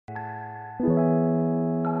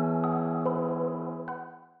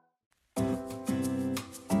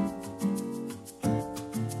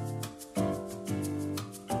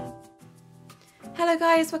Hello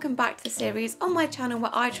guys, welcome back to the series on my channel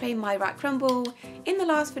where I train my rat Crumble. In the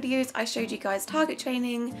last videos I showed you guys target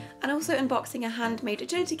training and also unboxing a handmade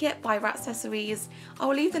agility kit by Rat Accessories. I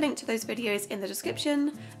will leave the link to those videos in the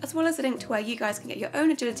description, as well as a link to where you guys can get your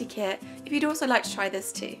own agility kit if you'd also like to try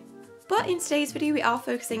this too. But in today's video we are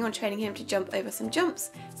focusing on training him to jump over some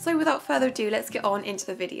jumps, so without further ado let's get on into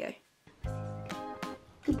the video.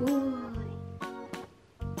 Good boy.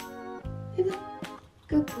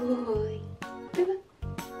 Good boy. River.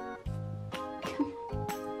 Come.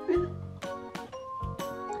 River.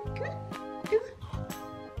 Come on. River.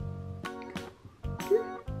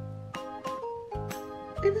 Come on.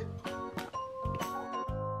 River. River.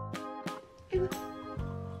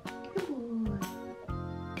 Good boy.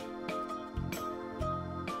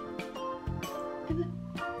 River.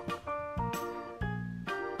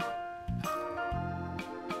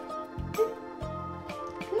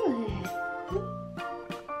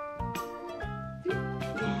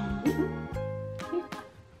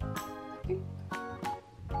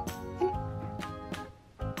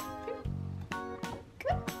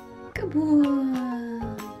 Good boy.